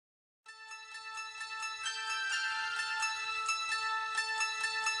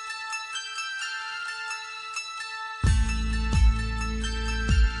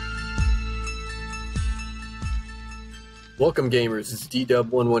Welcome gamers, this is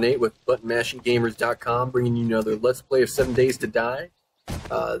DW118 with buttonmashinggamers.com bringing you another Let's Play of 7 Days to Die.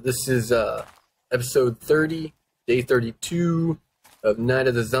 This is episode 30, day 32 of Night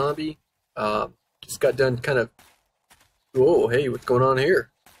of the Zombie. Just got done kind of, whoa, hey, what's going on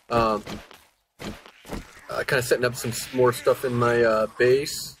here? Kind of setting up some more stuff in my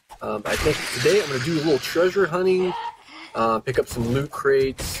base. I think today I'm going to do a little treasure hunting, pick up some loot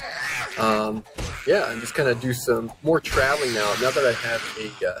crates. Yeah, and just kind of do some more traveling now. Now that I have a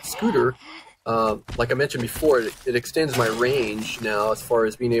scooter, like I mentioned before, it extends my range now as far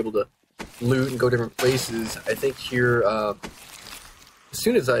as being able to loot and go different places. I think here, as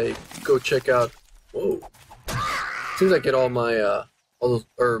soon as I go check out, whoa, as soon as I get all my, all those,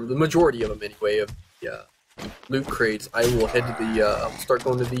 or the majority of them anyway, of the loot crates, I will head to the, I'll start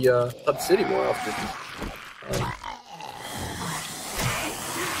going to the hub city more often.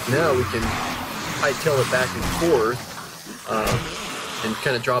 Now we can hightail it back and forth and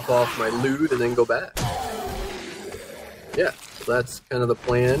kind of drop off my loot and then go back. Yeah, so that's kind of the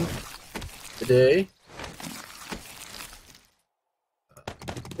plan today.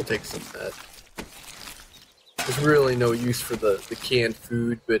 We'll take some of that. There's really no use for the canned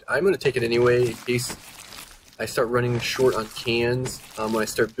food, but I'm going to take it anyway in case I start running short on cans when I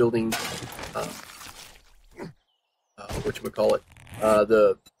start building, whatchamacallit,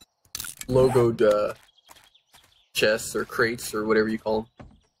 the logoed chests or crates or whatever you call them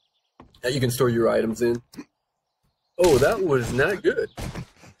that you can store your items in. Oh, that was not good.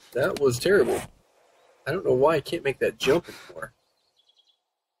 That was terrible. I don't know why I can't make that jump anymore.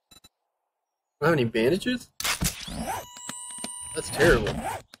 I don't have any bandages? That's terrible.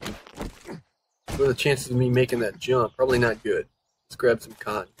 What are the chances of me making that jump? Probably not good. Let's grab some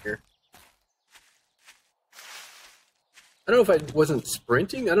cotton here. I don't know if I wasn't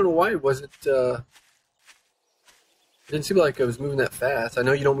sprinting. I don't know why it wasn't, it didn't seem like I was moving that fast. I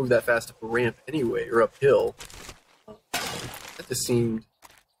know you don't move that fast up a ramp anyway, or uphill. That just seemed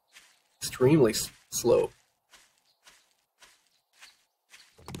extremely slow.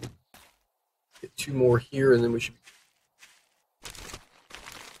 Get two more here and then we should be...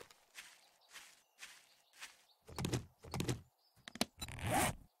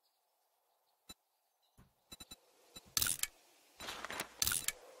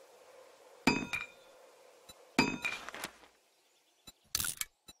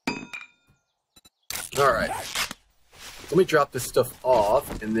 Alright, let me drop this stuff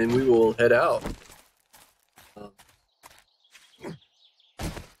off and then we will head out.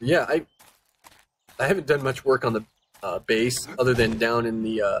 Yeah, I haven't done much work on the base other than down in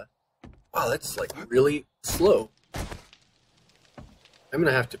the, wow, that's like really slow. I'm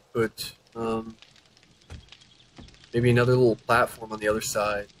gonna have to put maybe another little platform on the other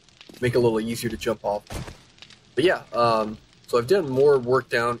side, make it a little easier to jump off. But yeah, so I've done more work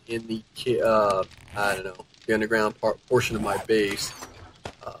down in the, I don't know, the underground portion of my base.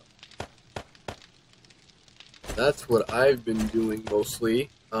 That's what I've been doing mostly.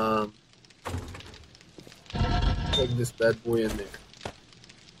 Plug this bad boy in there.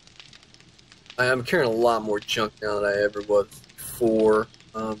 I'm carrying a lot more junk now than I ever was before.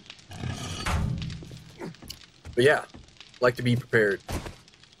 But yeah, like to be prepared.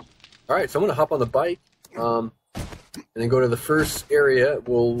 Alright, so I'm going to hop on the bike. And then go to the first area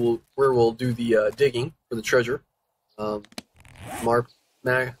where we'll do the digging for the treasure. Marked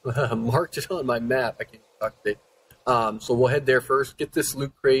it on my map. I can't talk today. So we'll head there first, get this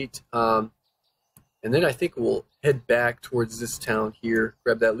loot crate, and then I think we'll head back towards this town here,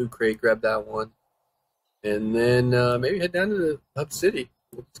 grab that loot crate, grab that one, and then maybe head down to the hub city.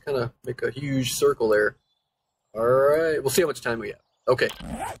 We'll just kind of make a huge circle there. Alright, we'll see how much time we have. Okay.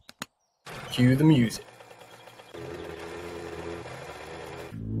 Cue the music.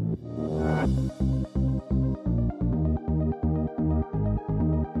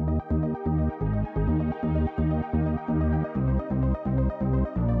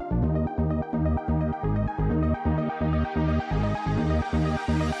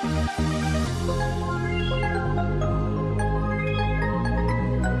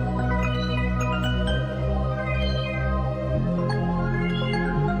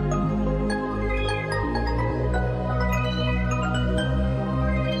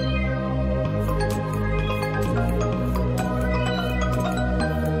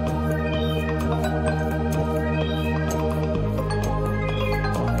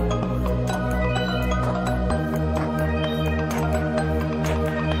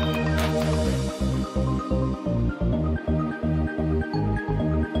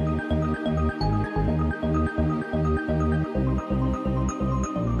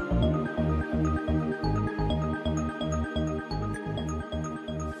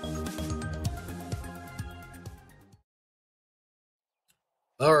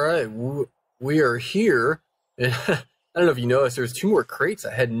 All right, we are here, and I don't know if you noticed, there's 2 more crates.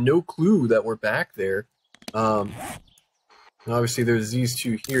 I had no clue that were back there. Obviously, there's these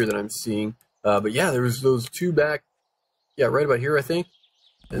 2 here that I'm seeing, but yeah, there was those 2 back. Yeah, right about here, I think.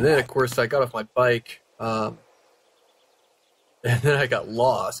 And then, of course, I got off my bike, and then I got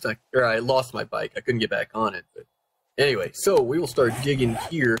lost. I lost my bike. I couldn't get back on it. But anyway, so we will start digging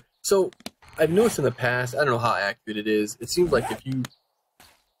here. So I've noticed in the past, I don't know how accurate it is. It seems like if you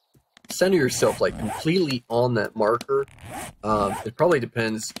center yourself like completely on that marker, it probably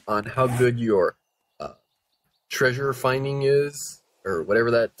depends on how good your treasure finding is, or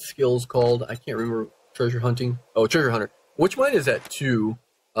whatever that skill is called. I can't remember. Treasure hunting. Oh, treasure hunter. Which mine is at 2.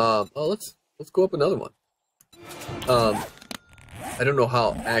 Oh, let's go up another one. I don't know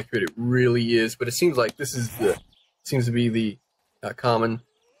how accurate it really is, but it seems like this is seems to be the common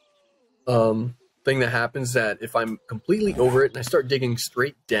thing that happens, that if I'm completely over it and I start digging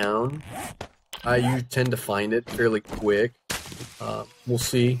straight down, I tend to find it fairly quick. We'll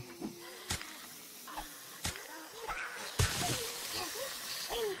see.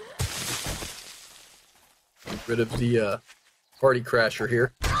 Get rid of the party crasher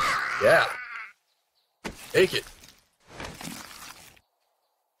here. Yeah. Take it.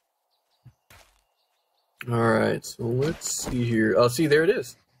 Alright, so let's see here. Oh, see, there it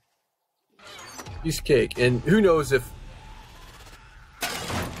is. Piece of cake. And who knows if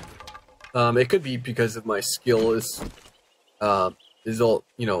it could be because of my skill is all,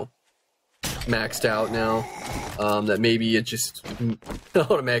 you know, maxed out now. That maybe it just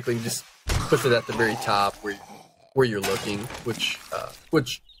automatically just puts it at the very top where you're looking, which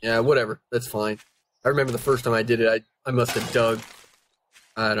yeah, whatever, that's fine. I remember the first time I did it, I must have dug,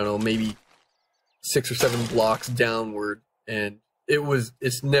 I don't know, maybe 6 or 7 blocks downward, and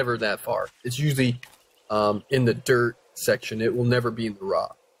it's never that far. It's usually in the dirt section. It will never be in the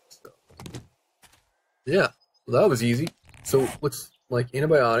rock. So, yeah, well, that was easy. So looks like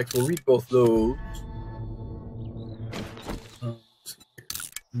antibiotics. We'll read both those. And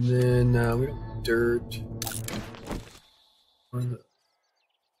then we don't need dirt.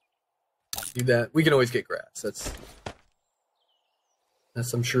 Do that. We can always get grass. That's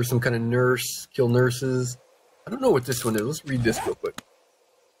I'm sure some kind of nurse. Kill nurses. I don't know what this one is. Let's read this real quick.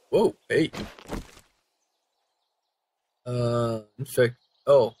 Whoa, hey. Oh,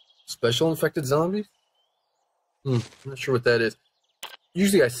 special infected zombies? I'm not sure what that is.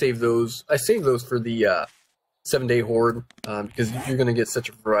 Usually I save those. I save those for the 7-day horde, because you're going to get such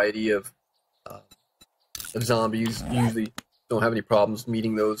a variety of zombies. You usually don't have any problems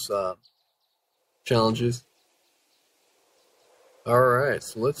meeting those challenges. Alright,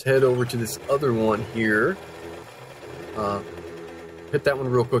 so let's head over to this other one here. Hit that one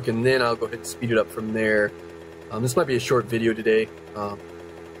real quick, and then I'll go ahead and speed it up from there. This might be a short video today.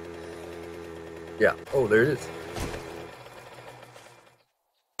 Yeah, oh, there it is.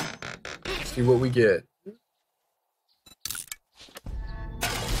 Let's see what we get.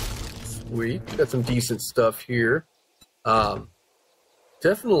 Sweet, got some decent stuff here.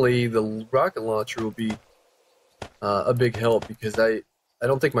 Definitely the rocket launcher will be a big help, because I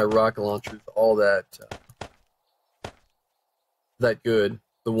don't think my rocket launcher is all that good,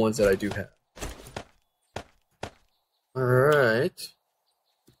 the ones that I do have. Alright.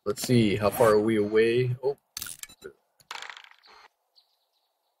 Let's see, how far are we away? Oh.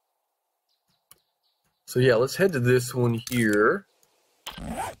 So yeah, let's head to this one here.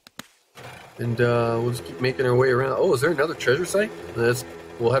 And we'll just keep making our way around. Oh, is there another treasure site?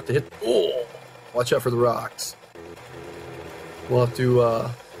 We'll have to hit... Oh! Watch out for the rocks. We'll have to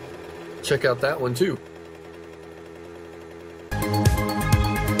check out that one too.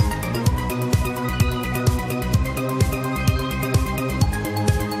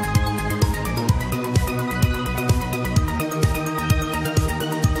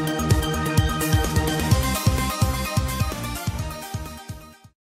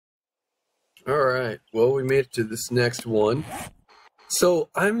 Alright, well, we made it to this next one. So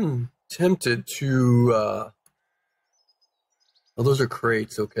I'm tempted to oh, those are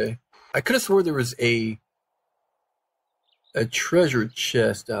crates, okay. I could have swore there was a treasure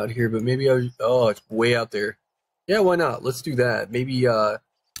chest out here, but maybe oh, it's way out there. Yeah, why not? Let's do that. Maybe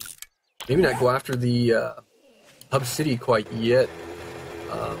maybe not go after the hub city quite yet.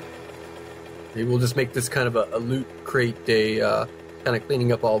 Maybe we'll just make this kind of a loot crate day, kind of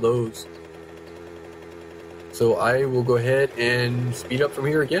cleaning up all those. So I will go ahead and speed up from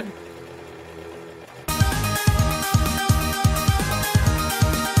here again.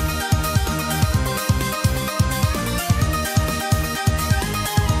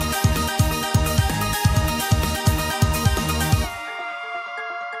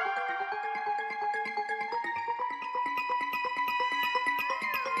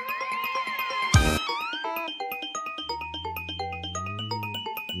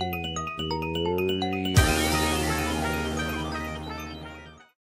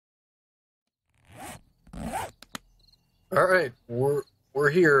 All right, we're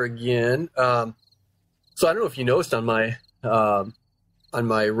here again. So I don't know if you noticed on my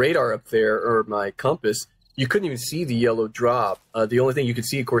radar up there, or my compass, you couldn't even see the yellow drop. The only thing you could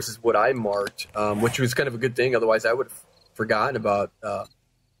see, of course, is what I marked, which was kind of a good thing. Otherwise, I would have forgotten about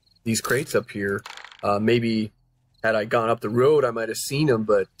these crates up here. Maybe had I gone up the road, I might have seen them.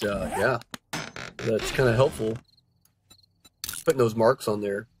 But yeah, that's kind of helpful, putting those marks on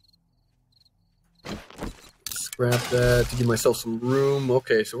there. Scrap that to give myself some room.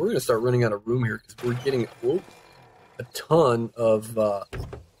 Okay, so we're going to start running out of room here because we're getting a ton of... oh,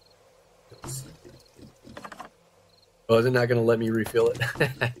 is it not going to let me refill it?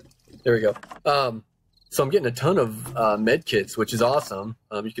 There we go. So I'm getting a ton of med kits, which is awesome.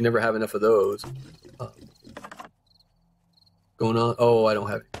 You can never have enough of those. Going on... Oh, I don't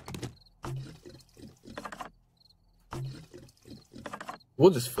have it.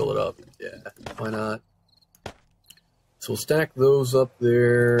 We'll just fill it up. Yeah, why not? So we'll stack those up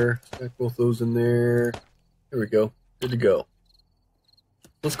there. Stack both those in there. There we go. Good to go.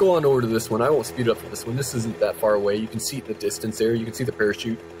 Let's go on over to this one. I won't speed up for this one. This isn't that far away. You can see it in the distance there. You can see the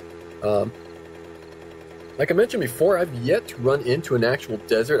parachute. Like I mentioned before, I've yet to run into an actual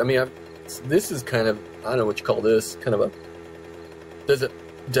desert. I mean, this is kind of, I don't know what you call this, kind of a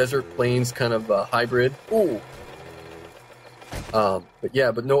desert plains kind of a hybrid. Ooh. But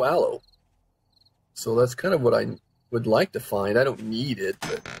yeah, but no aloe. So that's kind of what I would like to find. I don't need it,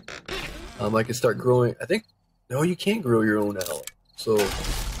 but I can start growing. I think, no, you can't grow your own aloe. So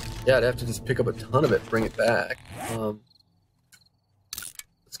yeah, I'd have to just pick up a ton of it, bring it back. Let's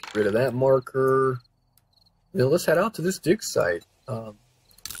get rid of that marker. Now let's head out to this dig site.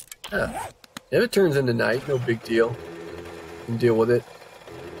 Yeah, if it turns into night, no big deal. You can deal with it.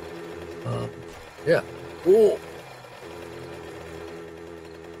 Yeah. Cool.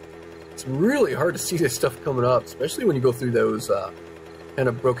 It's really hard to see this stuff coming up, especially when you go through those kind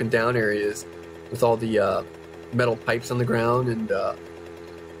of broken down areas with all the metal pipes on the ground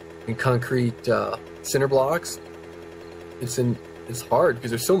and concrete cinder blocks. It's hard because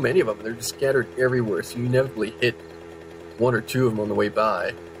there's so many of them and they're just scattered everywhere, so you inevitably hit one or two of them on the way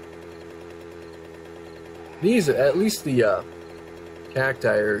by. These, at least the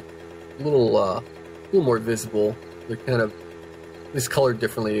cacti, are a little more visible. They're kind of colored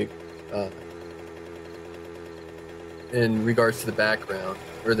differently in regards to the background,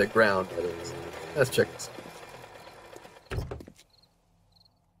 or the ground, that is. Let's check this out.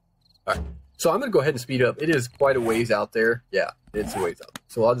 Alright, so I'm going to go ahead and speed up. It is quite a ways out there. Yeah, it's a ways out.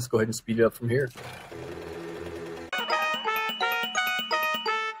 So I'll just go ahead and speed it up from here.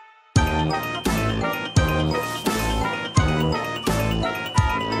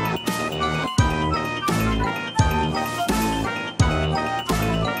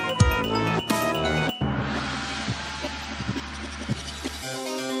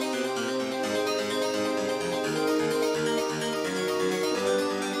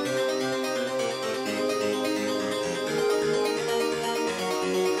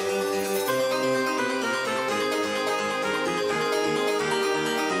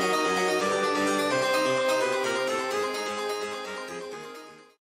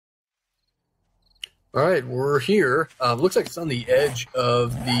 All right, we're here. Looks like it's on the edge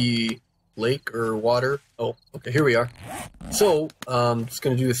of the lake or water. Oh, okay, here we are. So, just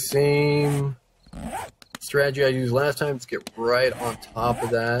going to do the same strategy I used last time. Let's get right on top of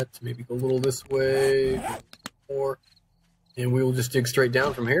that. Maybe go a little this way, more, and we will just dig straight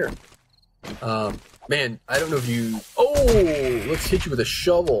down from here. Man, I don't know if you... Oh, let's hit you with a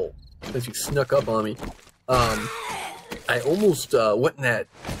shovel since you snuck up on me. I almost went in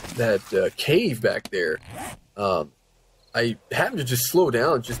that cave back there. I happened to just slow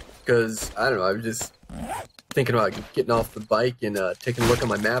down just because, I don't know, I was just thinking about getting off the bike and taking a look on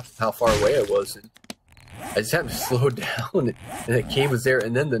my map of how far away I was. And I just happened to slow down, and that cave was there.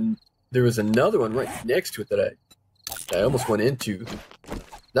 And then there was another one right next to it that I almost went into.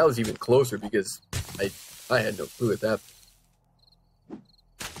 That was even closer because I had no clue at that.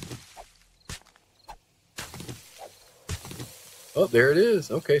 Oh, there it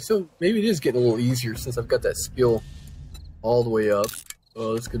is. Okay, so maybe it is getting a little easier since I've got that skill all the way up.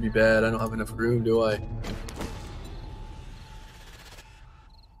 Oh, this could be bad. I don't have enough room, do I?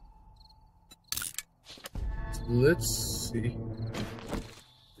 So let's see.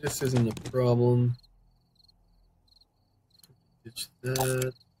 This isn't a problem. Ditch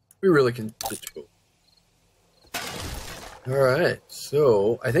that. We really can ditch both. Alright,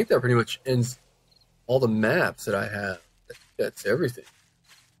 so I think that pretty much ends all the maps that I have. That's everything.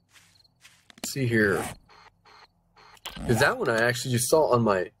 Let's see here. Because that one I actually just saw on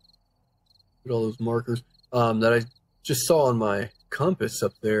my... Look at all those markers. That just saw on my compass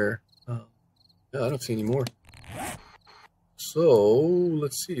up there. No, I don't see any more. So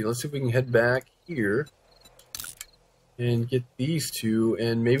let's see. Let's see if we can head back here and get these two,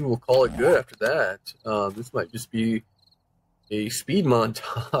 and maybe we'll call it good after that. This might just be a speed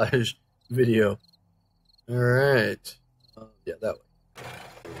montage video. All right. Yeah, that way.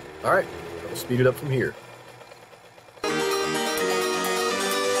 All right. I'll speed it up from here.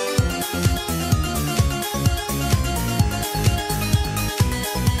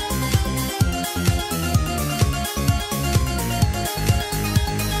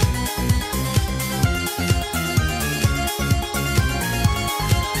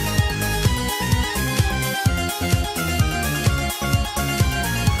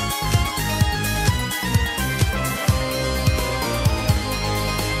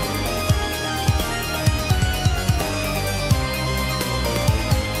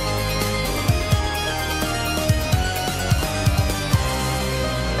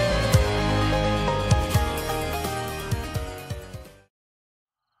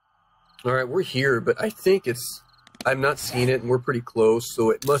 All right, we're here, but I think I'm not seeing it, and we're pretty close, so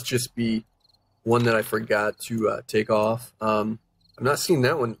it must just be one that I forgot to take off. I'm not seeing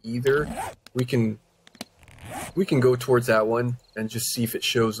that one either. We can go towards that one and just see if it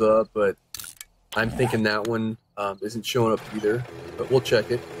shows up, but I'm thinking that one isn't showing up either, but we'll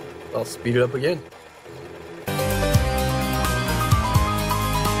check it. I'll speed it up again.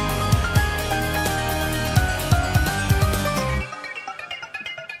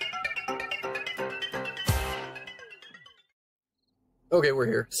 Okay, we're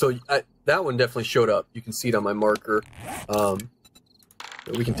here. So that one definitely showed up. You can see it on my marker.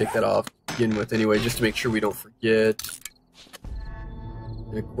 We can take that off to begin with anyway, just to make sure we don't forget.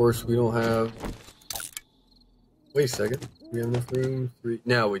 And of course, we don't have... Wait a second. Do we have enough room? 3?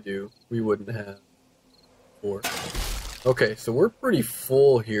 Now we do. We wouldn't have 4. Okay, so we're pretty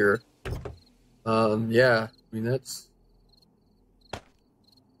full here. Yeah, I mean, that's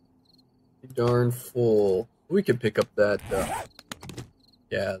pretty darn full. We could pick up that...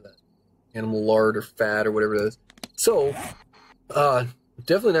 yeah, that animal lard or fat or whatever it is. So,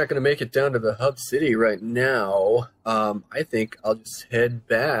 definitely not going to make it down to the hub city right now. I think I'll just head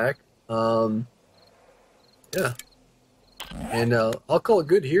back. Yeah. And I'll call it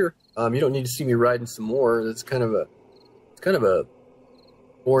good here. You don't need to see me riding some more. It's kind of a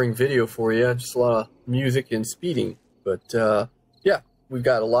boring video for you. Just a lot of music and speeding. But yeah, we've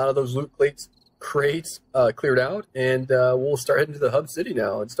got a lot of those loot crates cleared out, and we'll start heading to the hub city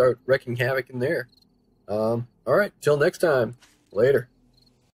now and start wrecking havoc in there. All right, till next time. Later.